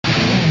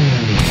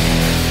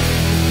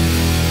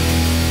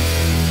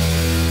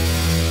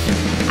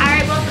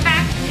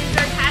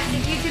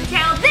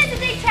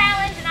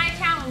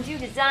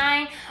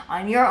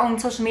on your own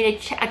social media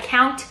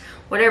account,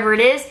 whatever it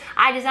is.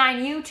 I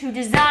design you to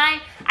design.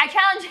 I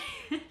challenge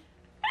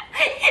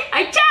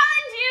I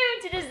challenge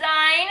you to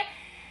design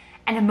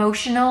an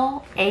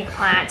emotional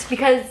eggplant,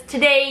 because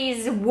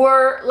today's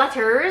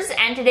letters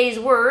and today's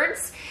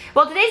words,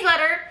 well, today's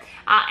letter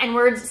and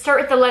words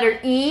start with the letter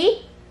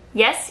E.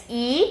 Yes,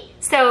 E.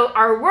 So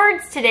our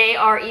words today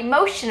are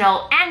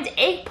emotional and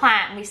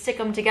eggplant. We stick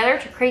them together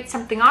to create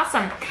something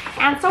awesome.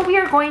 And so we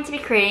are going to be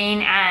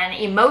creating an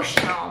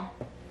emotional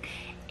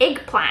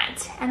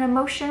eggplant. An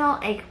emotional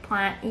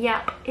eggplant.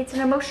 Yeah, it's an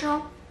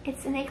emotional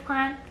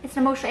eggplant. It's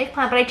an emotional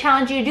eggplant, but I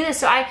challenge you to do this.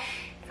 So I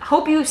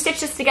hope you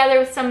stitch this together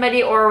with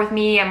somebody or with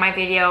me in my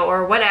video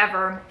or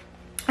whatever.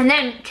 And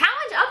then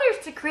challenge others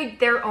to create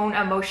their own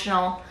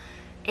emotional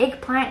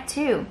eggplant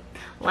too.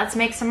 Let's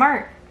make some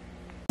art.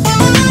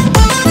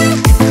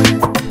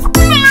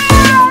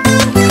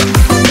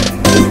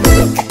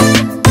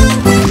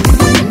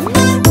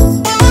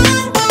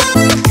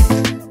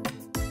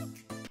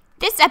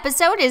 This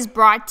episode is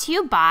brought to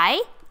you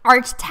by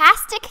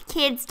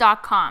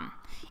artastickids.com.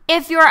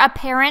 If you're a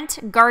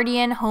parent,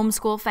 guardian,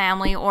 homeschool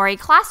family, or a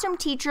classroom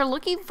teacher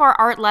looking for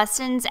art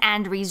lessons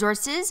and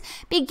resources,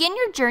 begin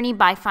your journey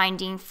by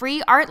finding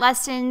free art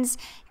lessons,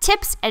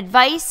 tips,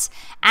 advice,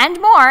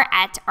 and more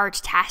at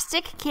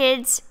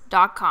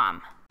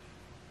artastickids.com.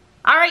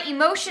 All right,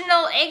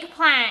 emotional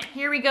eggplant.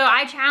 Here we go.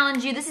 I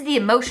challenge you. This is the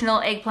emotional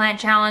eggplant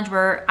challenge,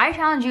 where I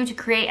challenge you to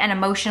create an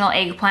emotional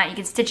eggplant. You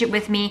can stitch it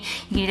with me.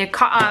 You can either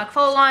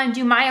follow along and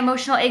do my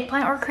emotional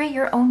eggplant, or create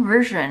your own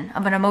version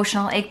of an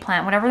emotional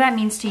eggplant, whatever that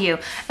means to you.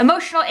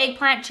 Emotional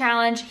eggplant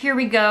challenge. Here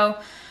we go.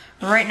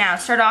 Right now,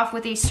 start off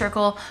with a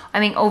circle,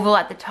 oval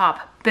at the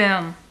top.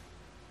 Boom.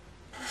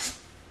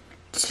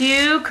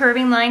 2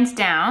 curving lines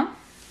down,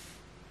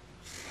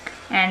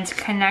 and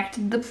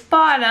connect the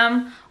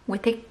bottom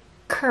with a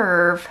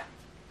curve.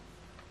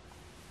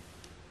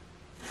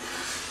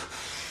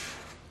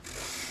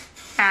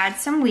 Add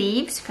some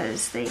leaves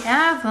because they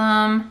have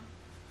them,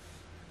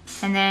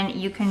 and then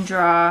you can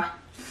draw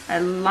a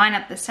line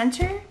up the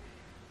center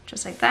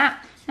just like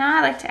that. Now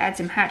I like to add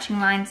some hatching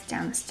lines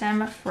down the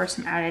stem for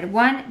some added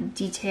 1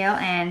 detail,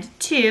 and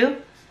 2,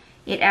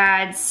 it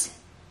adds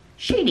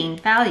shading,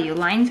 value.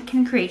 Lines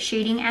can create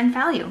shading and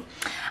value.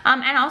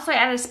 And also I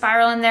added a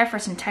spiral in there for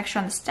some texture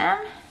on the stem.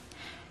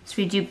 So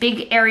we do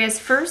big areas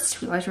first.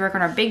 We always work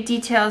on our big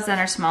details, then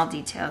our small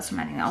details. So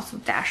I'm adding also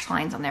dashed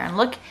lines on there. And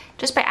look,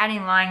 just by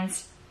adding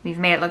lines, we've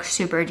made it look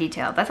super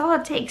detailed. That's all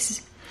it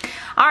takes.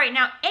 All right,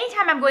 now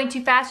anytime I'm going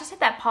too fast, just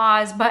hit that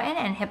pause button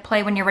and hit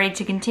play when you're ready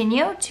to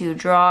continue to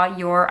draw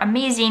your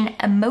amazing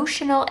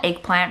emotional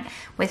eggplant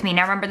with me.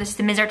 Now remember, this is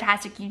the Ms.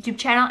 Artastic YouTube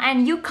channel,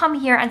 and you come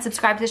here and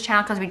subscribe to this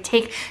channel because we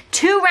take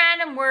 2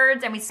 random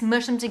words and we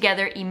smush them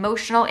together.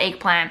 Emotional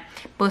eggplant.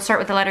 Both start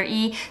with the letter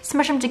E.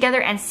 Smush them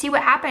together and see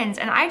what happens.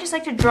 And I just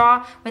like to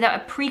draw without a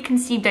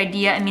preconceived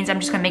idea. It means I'm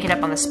just gonna make it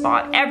up on the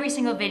spot. Every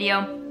single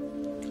video,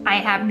 I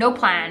have no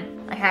plan.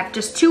 I have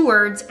just 2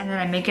 words, and then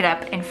I make it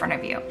up in front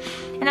of you.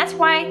 And that's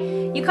why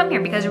you come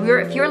here, because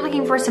if you're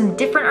looking for some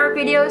different art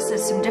videos, so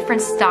some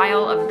different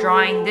style of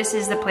drawing, this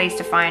is the place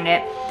to find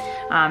it.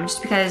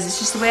 Just because it's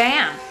just the way I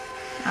am.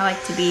 I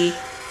like to be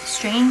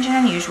strange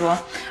and unusual.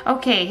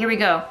 Okay, here we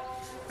go.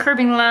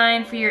 Curving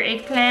line for your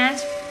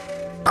eggplant.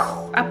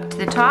 Up to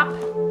the top.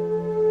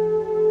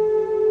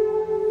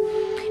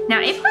 Now,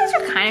 eggplants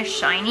are kind of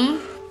shiny.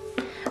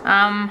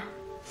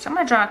 So I'm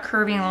gonna draw a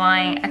curving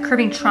line, a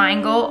curving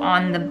triangle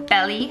on the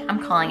belly. I'm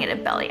calling it a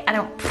belly. It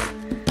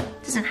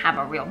doesn't have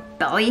a real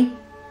belly.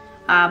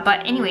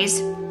 But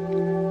anyways,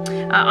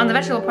 on the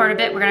vegetable part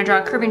of it, we're gonna draw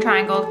a curving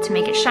triangle to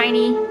make it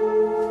shiny.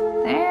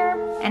 There.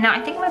 And now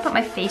I think I'm gonna put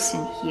my face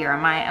in here on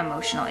my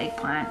emotional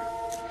eggplant.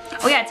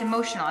 Oh yeah, it's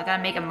emotional. I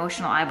gotta make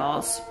emotional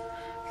eyeballs.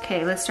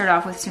 Okay, let's start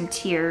off with some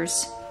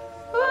tears.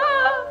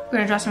 We're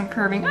gonna draw some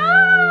curving.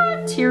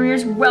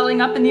 Tears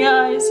welling up in the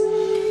eyes.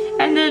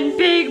 And then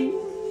big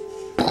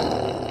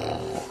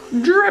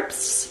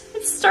drips.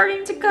 It's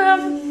starting to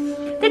come.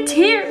 The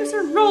tears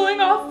are rolling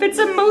off its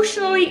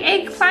emotionally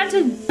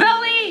eggplanted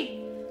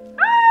belly.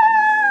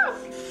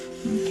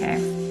 Okay,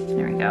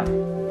 there we go.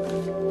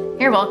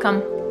 You're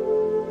welcome.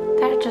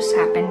 That just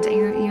happened.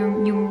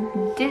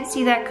 You didn't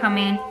see that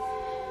coming.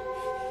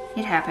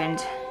 It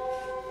happened.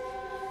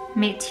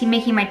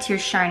 Making my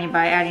tears shiny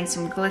by adding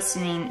some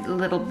glistening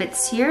little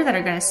bits here that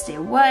are gonna stay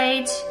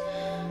white.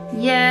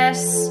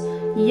 Yes.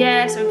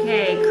 Yes,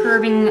 okay,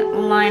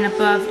 curving line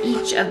above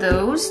each of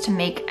those to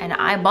make an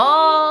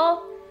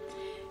eyeball.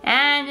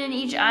 And in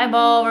each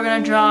eyeball, we're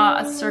gonna draw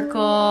a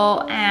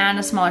circle and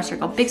a smaller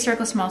circle. Big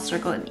circle, small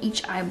circle in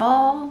each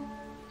eyeball.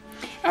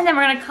 And then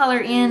we're gonna color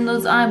in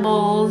those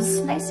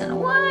eyeballs nice and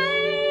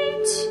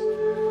white.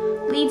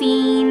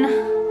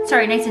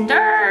 Nice and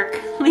dark.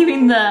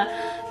 Leaving the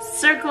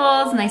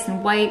circles nice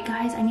and white.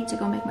 Guys, I need to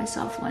go make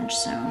myself lunch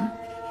soon.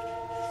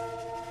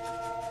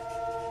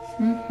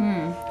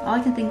 All I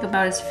can think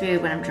about is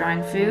food when I'm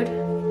drawing food.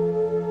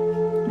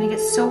 I get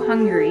so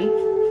hungry.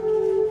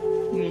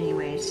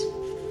 Anyways,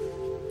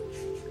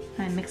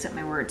 I mix up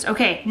my words.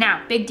 Okay, now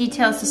big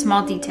details to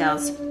small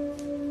details.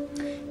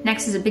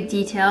 Next is a big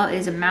detail,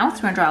 is a mouth.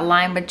 We're gonna draw a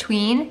line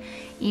between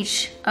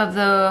each of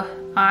the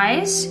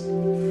eyes.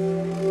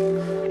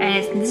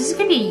 And this is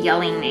gonna be a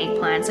yelling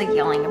eggplant. It's like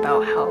yelling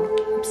about how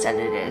upset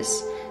it is.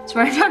 So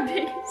we're gonna draw a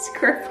big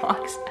square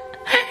box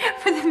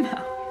for the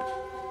mouth.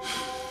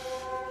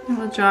 And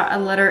we'll draw a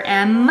letter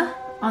M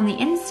on the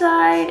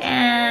inside,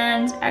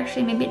 and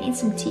actually maybe it needs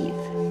some teeth.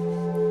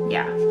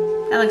 Yeah,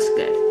 that looks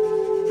good.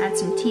 Add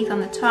some teeth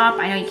on the top.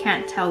 I know you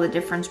can't tell the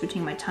difference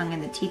between my tongue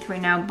and the teeth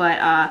right now, but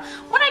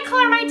when I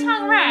color my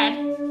tongue red,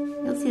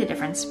 you'll see the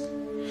difference.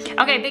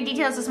 Okay, big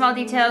details to small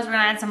details. We're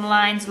gonna add some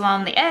lines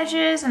along the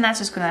edges, and that's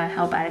just gonna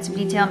help add some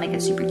detail, make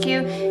it super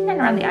cute. And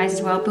around the eyes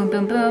as well. Boom,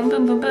 boom, boom,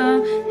 boom, boom,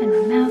 boom. And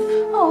my mouth.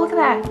 Oh, look at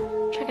that.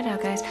 Check it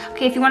out, guys.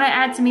 Okay, if you wanna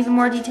add some even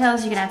more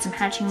details, you can add some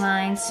hatching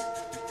lines.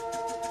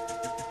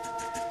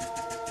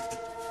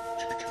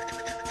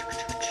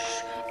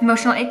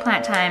 Emotional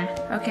eggplant time.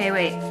 Okay,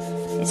 wait.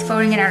 It's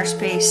floating in outer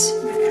space.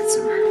 I'm gonna add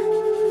some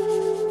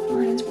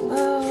lines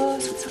below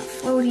so it's not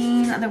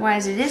floating.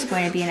 Otherwise, it is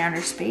going to be in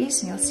outer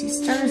space and you'll see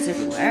stars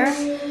everywhere.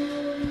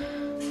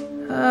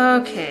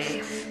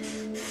 Okay.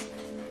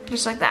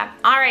 Just like that.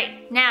 All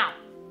right, now,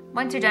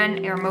 once you're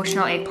done your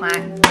emotional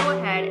eggplant, go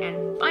ahead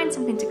and find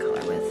something to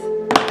color with.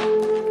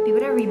 It could be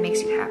whatever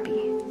makes you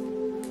happy.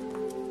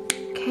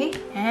 Okay,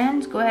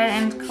 and go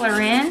ahead and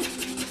color in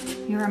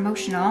your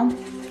emotional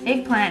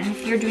eggplant. And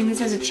if you're doing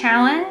this as a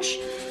challenge,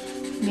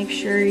 make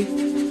sure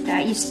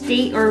that you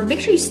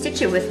make sure you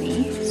stitch it with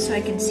me so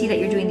I can see that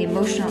you're doing the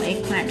emotional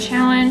eggplant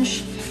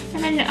challenge.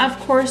 And then of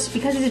course,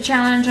 because it's a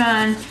challenge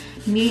on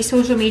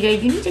social media,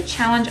 you need to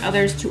challenge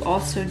others to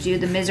also do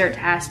the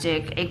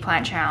Mizartastic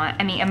eggplant challenge.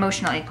 I mean,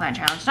 emotional eggplant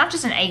challenge. Not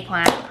just an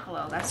eggplant.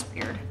 Hello, that's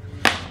weird.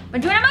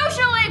 But do an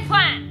emotional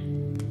eggplant!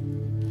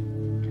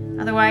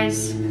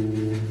 Otherwise,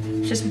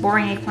 it's just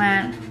boring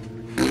eggplant.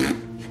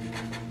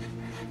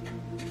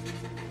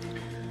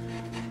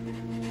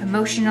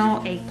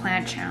 Emotional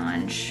eggplant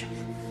challenge.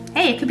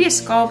 Hey, it could be a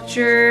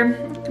sculpture,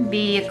 it could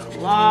be a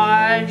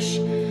collage,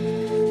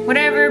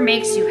 whatever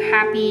makes you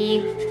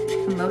happy.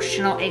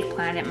 Emotional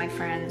eggplant, my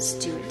friends.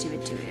 Do it, do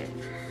it, do it.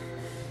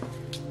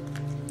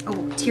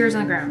 Oh, tears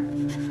on the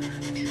ground.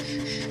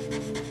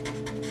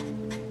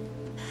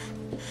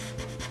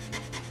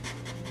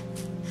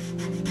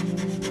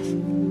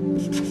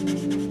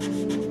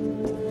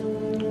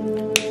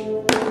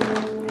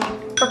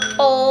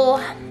 Purple.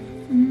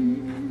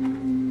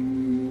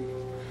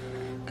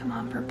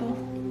 Purple.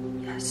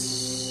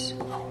 Yes.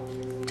 Oh,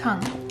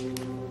 tongue.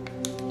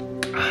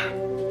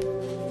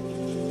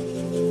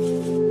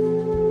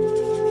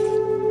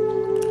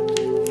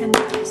 And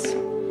eyes.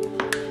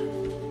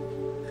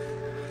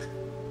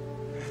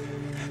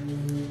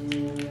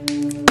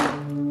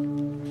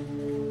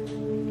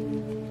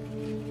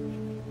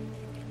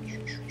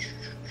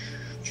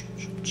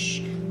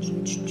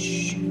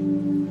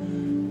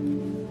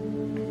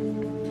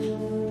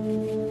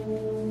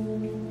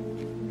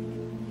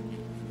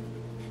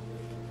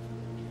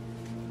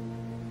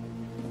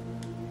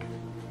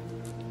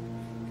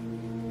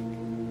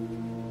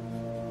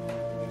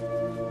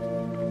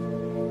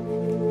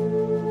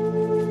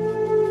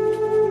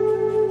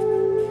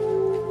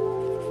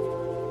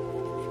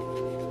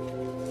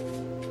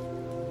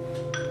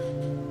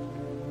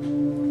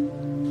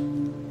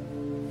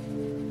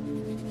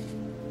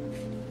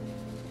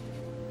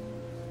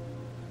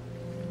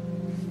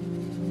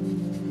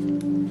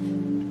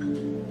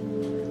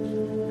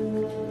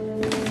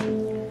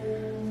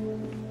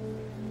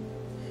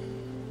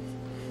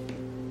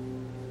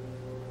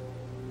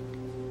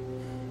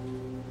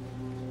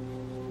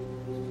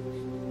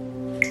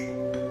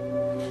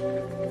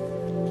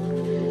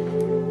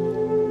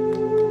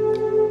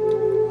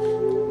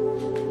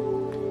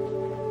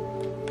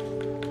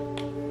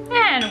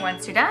 And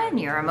once you're done,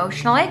 your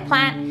emotional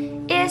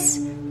eggplant is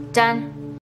done.